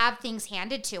didn't have things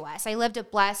handed to us. I lived a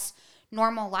blessed,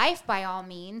 normal life by all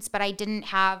means, but I didn't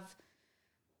have,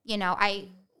 you know,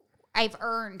 I've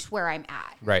earned where I'm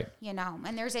at. Right. You know,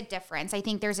 and there's a difference. I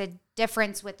think there's a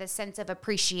difference with a sense of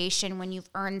appreciation when you've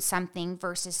earned something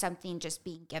versus something just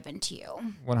being given to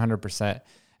you. 100%.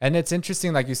 And it's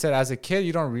interesting, like you said, as a kid,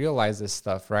 you don't realize this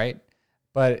stuff, right?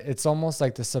 But it's almost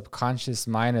like the subconscious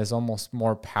mind is almost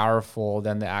more powerful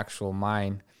than the actual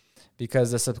mind, because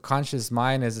the subconscious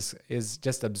mind is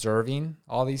just observing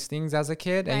all these things as a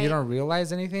kid, and you don't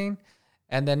realize anything.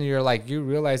 And then you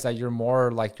realize that you're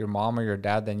more like your mom or your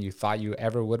dad than you thought you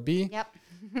ever would be. Yep.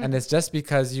 And it's just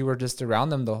because you were just around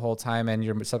them the whole time, and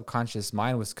your subconscious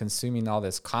mind was consuming all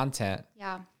this content.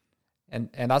 Yeah. And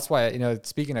that's why, you know,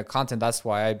 speaking of content, that's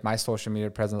why my social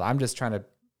media presence, I'm just trying to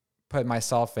put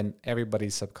myself in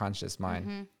everybody's subconscious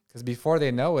mind. Because before they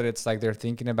know it, it's like they're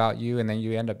thinking about you, and then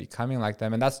you end up becoming like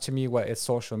them. And that's, to me, what it's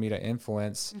social media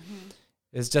influence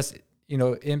is, just, you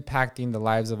know, impacting the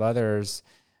lives of others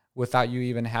without you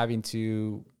even having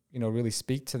to, you know, really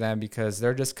speak to them, because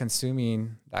they're just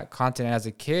consuming that content. As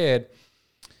a kid,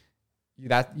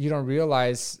 that you don't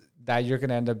realize that you're going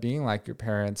to end up being like your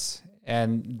parents.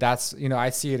 And that's, you know, I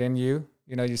see it in you.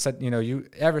 You know, you said, you know, you,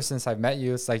 ever since I've met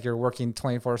you, it's like you're working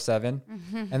 24/7.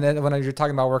 And then when you're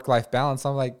talking about work-life balance,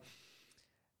 I'm like,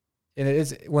 and it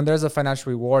is, when there's a financial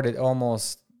reward, it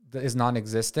almost is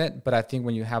non-existent. But I think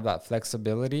when you have that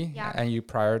flexibility and you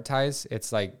prioritize,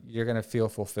 it's like you're going to feel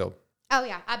fulfilled. Oh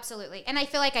yeah, absolutely. And I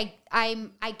feel like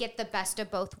I get the best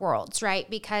of both worlds, right?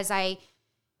 Because I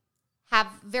have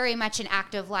very much an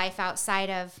active life outside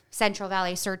of Central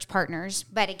Valley Search Partners.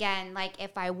 But again, like,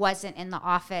 if I wasn't in the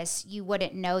office, you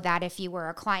wouldn't know that if you were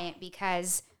a client,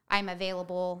 because I'm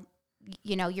available.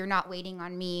 You know, you're not waiting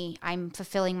on me. I'm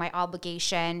fulfilling my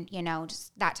obligation, you know,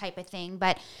 just that type of thing.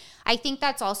 But I think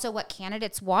that's also what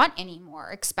candidates want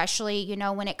anymore, especially, you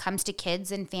know, when it comes to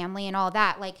kids and family and all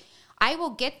that. Like, I will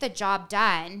get the job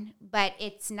done, but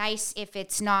it's nice if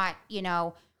it's not, you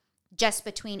know, just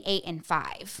between 8 and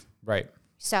 5. Right.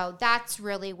 So that's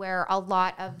really where a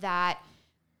lot of that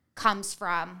comes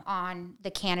from on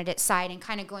the candidate side. And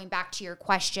kind of going back to your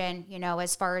question, you know,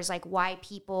 as far as like why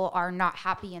people are not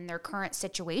happy in their current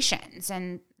situations.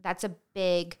 And that's a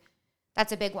big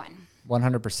one.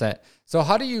 100%. So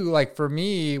how do you, like, for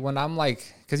me, when I'm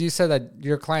like, because you said that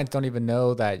your clients don't even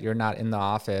know that you're not in the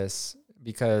office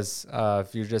because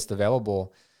if you're just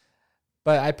available.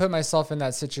 But I put myself in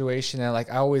that situation, and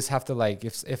like I always have to, like,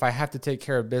 if I have to take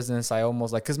care of business, I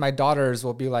almost like, because my daughters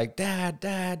will be like, dad,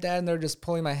 and they're just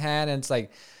pulling my hand, and it's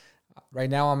like, right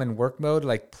now I'm in work mode,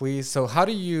 like, please. So how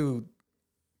do you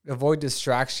avoid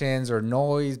distractions or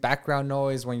noise, background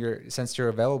noise, since you're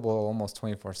available almost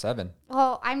 24/7?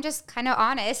 Well, I'm just kind of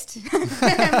honest.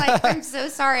 I'm like, I'm so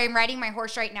sorry, I'm riding my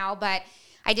horse right now, but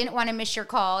I didn't want to miss your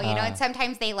call, you know, and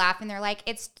sometimes they laugh and they're like,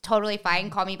 it's totally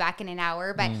fine, call me back in an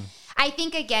hour. But I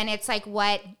think, again, it's like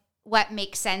what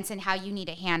makes sense and how you need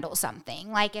to handle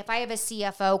something. Like if I have a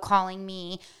CFO calling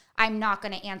me, I'm not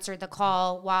going to answer the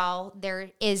call while there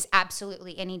is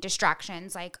absolutely any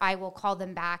distractions. Like I will call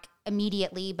them back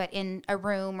immediately, but in a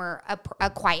room or a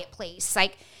quiet place.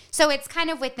 Like, so it's kind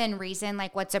of within reason,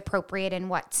 like what's appropriate and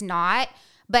what's not.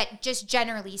 But just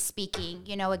generally speaking,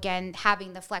 you know, again,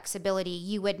 having the flexibility,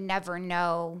 you would never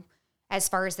know as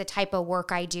far as the type of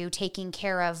work I do, taking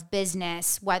care of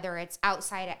business, whether it's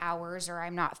outside of hours or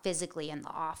I'm not physically in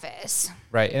the office.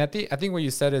 Right. And I think what you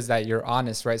said is that you're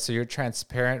honest, right? So you're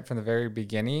transparent from the very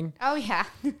beginning. Oh, yeah.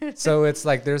 So it's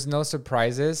like there's no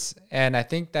surprises. And I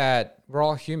think that we're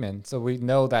all human. So we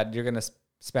know that you're going to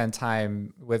spend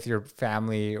time with your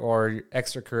family or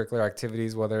extracurricular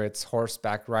activities, whether it's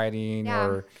horseback riding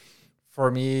or, for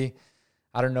me,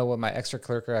 I don't know what my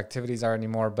extracurricular activities are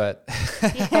anymore, but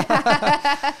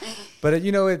but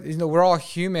you know, we're all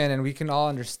human, and we can all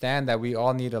understand that we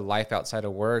all need a life outside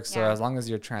of work. So as long as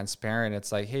you're transparent,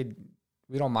 it's like, hey,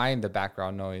 we don't mind the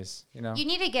background noise, you know? You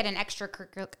need to get an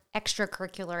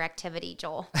extracurricular activity,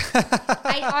 Joel.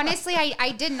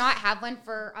 I did not have one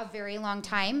for a very long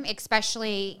time,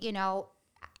 especially, you know,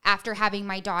 after having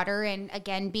my daughter and,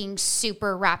 again, being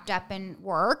super wrapped up in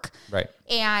work. Right.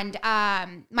 And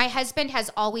my husband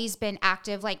has always been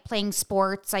active, like playing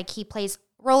sports. Like he plays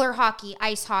roller hockey,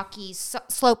 ice hockey,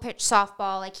 slow pitch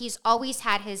softball. Like he's always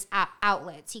had his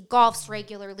outlets. He golfs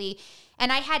regularly.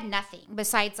 And I had nothing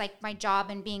besides like my job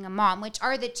and being a mom, which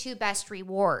are the two best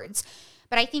rewards.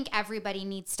 But I think everybody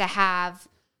needs to have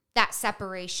that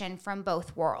separation from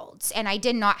both worlds. And I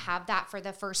did not have that for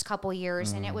the first couple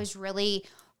years. And it was really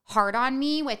hard on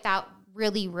me without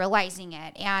really realizing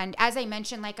it. And as I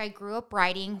mentioned, like I grew up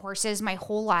riding horses my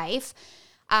whole life.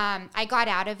 I got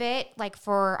out of it like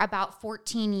for about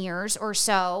 14 years or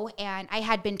so. And I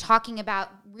had been talking about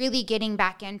really getting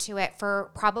back into it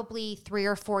for probably 3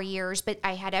 or 4 years, but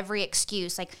I had every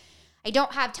excuse. Like, I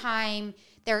don't have time.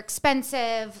 They're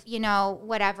expensive, you know,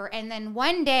 whatever. And then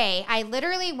one day I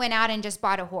literally went out and just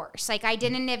bought a horse. Like I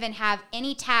didn't even have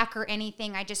any tack or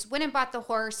anything. I just went and bought the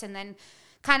horse and then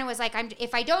kind of was like,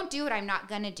 if I don't do it, I'm not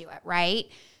going to do it. Right.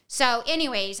 So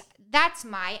anyways, that's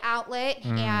my outlet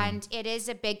and it is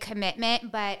a big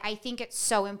commitment, but I think it's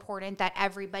so important that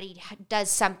everybody does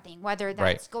something, whether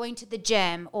that's going to the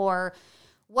gym or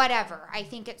whatever. I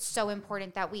think it's so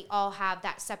important that we all have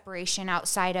that separation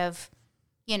outside of,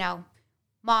 you know,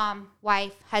 mom,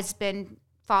 wife, husband,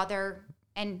 father,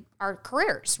 and our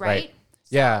careers, right?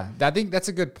 So, yeah, I think that's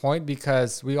a good point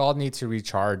because we all need to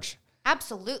recharge.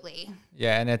 Absolutely.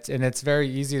 Yeah, and it's very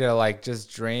easy to like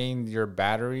just drain your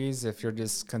batteries if you're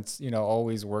just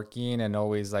always working and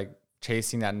always like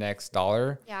chasing that next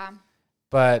dollar. Yeah.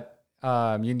 But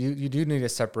you do need to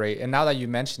separate. And now that you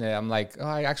mention it, I'm like, oh,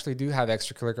 I actually do have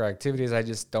extracurricular activities. I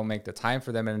just don't make the time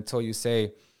for them. And until you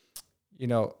say, you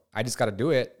know, I just got to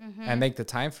do it and make the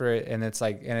time for it. And it's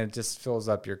like, and it just fills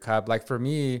up your cup. Like for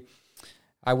me,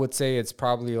 I would say it's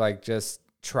probably like just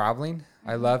traveling.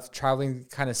 I love traveling,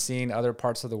 kind of seeing other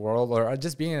parts of the world or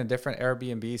just being in a different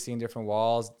Airbnb, seeing different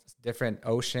walls, different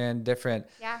ocean, different.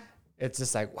 Yeah. It's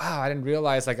just like, wow, I didn't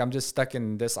realize like I'm just stuck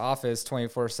in this office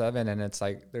 24/7. And it's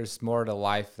like, there's more to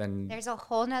life than. There's a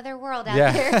whole nother world out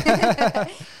there.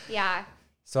 Yeah.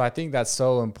 So I think that's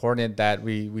so important that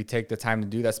we take the time to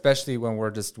do that, especially when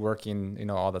we're just working, you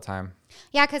know, all the time.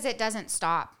 Yeah. 'Cause it doesn't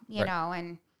stop, you know,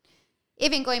 and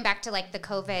even going back to like the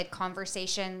COVID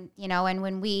conversation, you know, and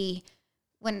when we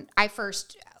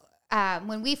first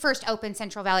opened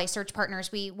Central Valley Search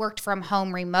Partners, we worked from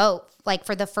home remote, like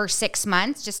for the first 6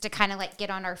 months, just to kind of like get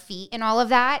on our feet and all of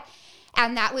that.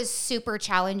 And that was super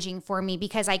challenging for me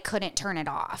because I couldn't turn it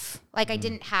off. Like I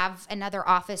didn't have another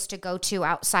office to go to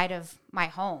outside of my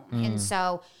home. And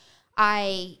so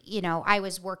I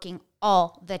was working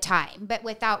all the time, but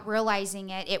without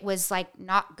realizing it, it was like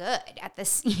not good at the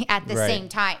same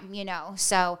time, you know?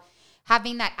 So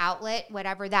having that outlet,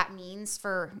 whatever that means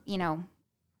for, you know,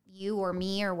 you or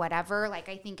me or whatever, like,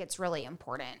 I think it's really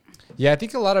important. Yeah, I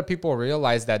think a lot of people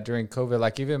realize that during COVID,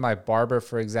 like even my barber,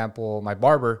 for example,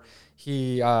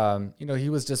 he, you know, he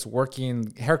was just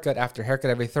working haircut after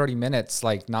haircut every 30 minutes,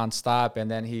 like nonstop.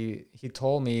 And then he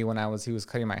told me when he was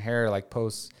cutting my hair, like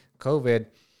post COVID,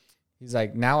 he's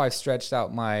like, now I've stretched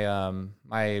out my,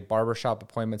 my barbershop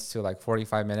appointments to like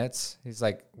 45 minutes. He's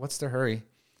like, what's the hurry?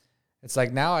 It's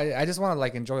like, now I just want to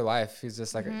like enjoy life. He's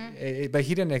just like, but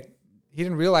he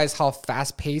didn't realize how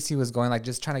fast paced he was going, like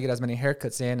just trying to get as many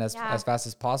haircuts in as fast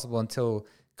as possible until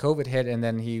COVID hit. And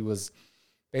then he was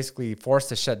basically forced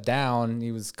to shut down.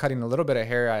 He was cutting a little bit of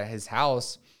hair at his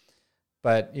house,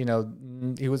 but you know,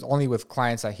 he was only with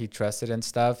clients that he trusted and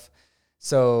stuff.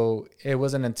 So it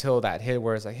wasn't until that hit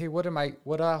where it's like, hey,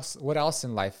 what else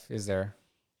in life is there?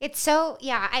 It's so,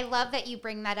 yeah, I love that you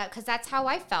bring that up because that's how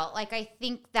I felt. Like, I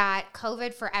think that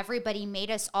COVID for everybody made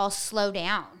us all slow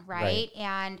down, right?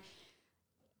 And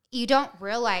you don't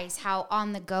realize how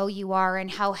on the go you are and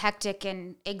how hectic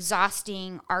and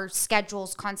exhausting our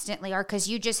schedules constantly are because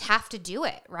you just have to do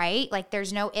it, right? Like,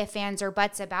 there's no ifs, ands, or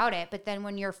buts about it. But then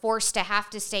when you're forced to have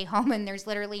to stay home and there's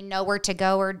literally nowhere to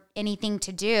go or anything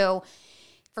to do,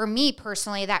 for me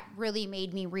personally, that really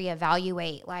made me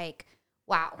reevaluate, like,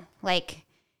 wow, like,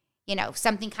 you know,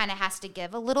 something kind of has to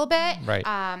give a little bit. Right.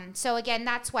 So again,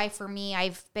 that's why for me,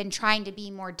 I've been trying to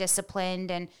be more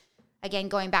disciplined and again,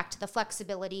 going back to the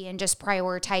flexibility and just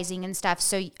prioritizing and stuff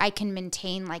so I can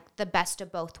maintain like the best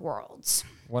of both worlds.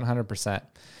 100%.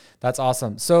 That's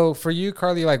awesome. So for you,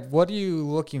 Carlee, like what are you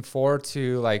looking forward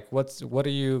to? Like what do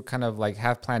you kind of like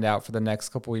have planned out for the next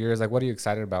couple of years? Like what are you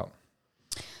excited about?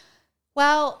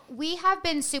 Well, we have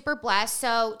been super blessed.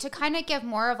 So to kind of give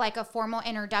more of like a formal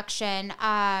introduction,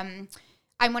 I'm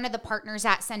one of the partners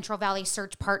at Central Valley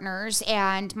Search Partners,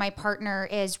 and my partner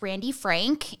is Randy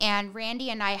Frank. And Randy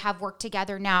and I have worked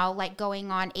together now like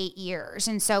going on 8 years.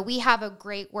 And so we have a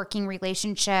great working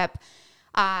relationship.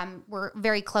 We're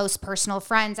very close personal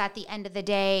friends at the end of the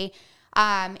day.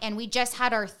 And we just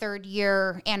had our 3rd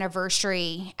year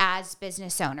anniversary as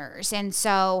business owners. And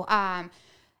so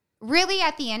really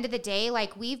at the end of the day,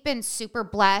 like we've been super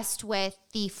blessed with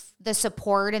the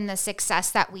support and the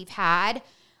success that we've had.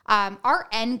 Our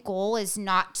end goal is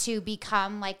not to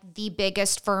become like the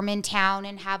biggest firm in town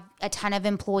and have a ton of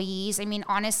employees. I mean,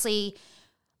 honestly,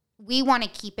 we want to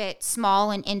keep it small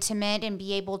and intimate and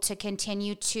be able to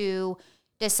continue to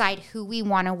decide who we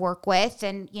want to work with.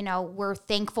 And, you know, we're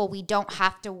thankful we don't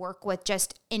have to work with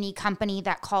just any company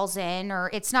that calls in, or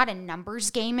it's not a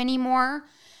numbers game anymore.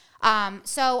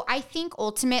 So I think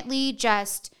ultimately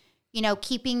just, you know,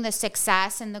 keeping the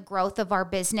success and the growth of our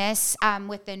business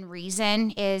within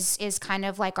reason is kind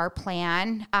of like our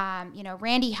plan. You know,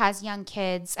 Randy has young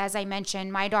kids. As I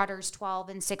mentioned, my daughter's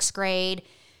 12 in 6th grade.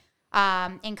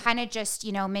 And kind of just,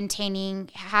 you know,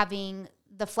 having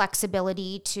the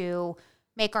flexibility to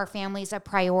make our families a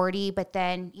priority, but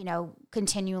then, you know,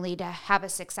 continually to have a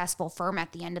successful firm at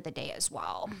the end of the day as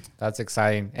well. That's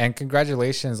exciting. And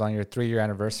congratulations on your 3-year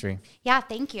anniversary. Yeah,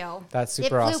 thank you. That's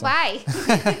super awesome. It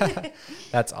flew by.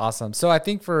 That's awesome. So I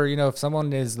think for, you know, if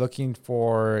someone is looking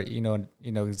for, you know,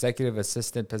 executive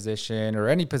assistant position or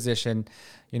any position,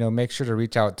 you know, make sure to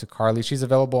reach out to Carlee. She's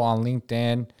available on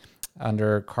LinkedIn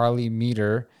under Carlee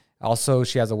Meador. Also,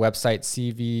 she has a website,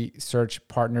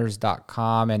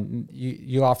 cvsearchpartners.com, and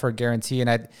you offer a guarantee. And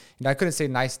I couldn't say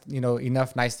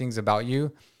enough nice things about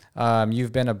you.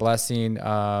 You've been a blessing,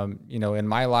 you know, in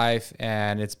my life,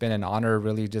 and it's been an honor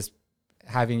really just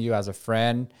having you as a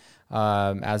friend,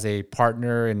 as a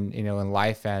partner in, you know, in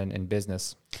life and in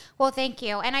business. Well, thank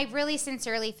you. And I really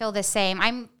sincerely feel the same.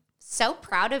 I'm so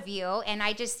proud of you, and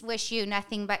I just wish you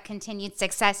nothing but continued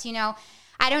success. You know,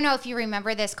 I don't know if you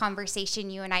remember this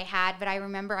conversation you and I had, but I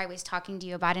remember I was talking to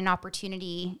you about an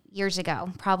opportunity years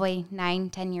ago, probably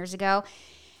 9-10 years ago.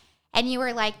 And you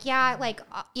were like, yeah, like,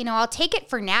 you know, I'll take it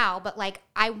for now, but like,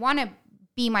 I want to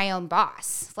be my own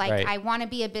boss. Like, right. I want to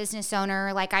be a business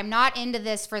owner. Like, I'm not into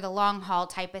this for the long haul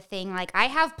type of thing. Like, I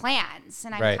have plans.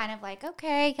 And I'm right. kind of like,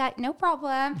 okay, got no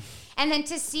problem. And then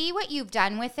to see what you've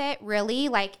done with it, really,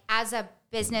 like, as a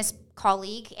business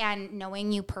colleague and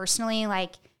knowing you personally,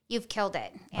 like, you've killed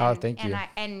it. And, thank you.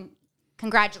 And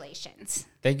congratulations.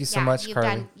 Thank you so much,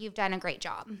 Carlee. You've done a great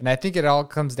job. And I think it all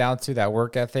comes down to that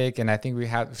work ethic. And I think we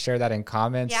have shared that in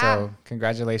common. Yeah. So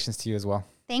congratulations to you as well.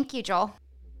 Thank you, Joel.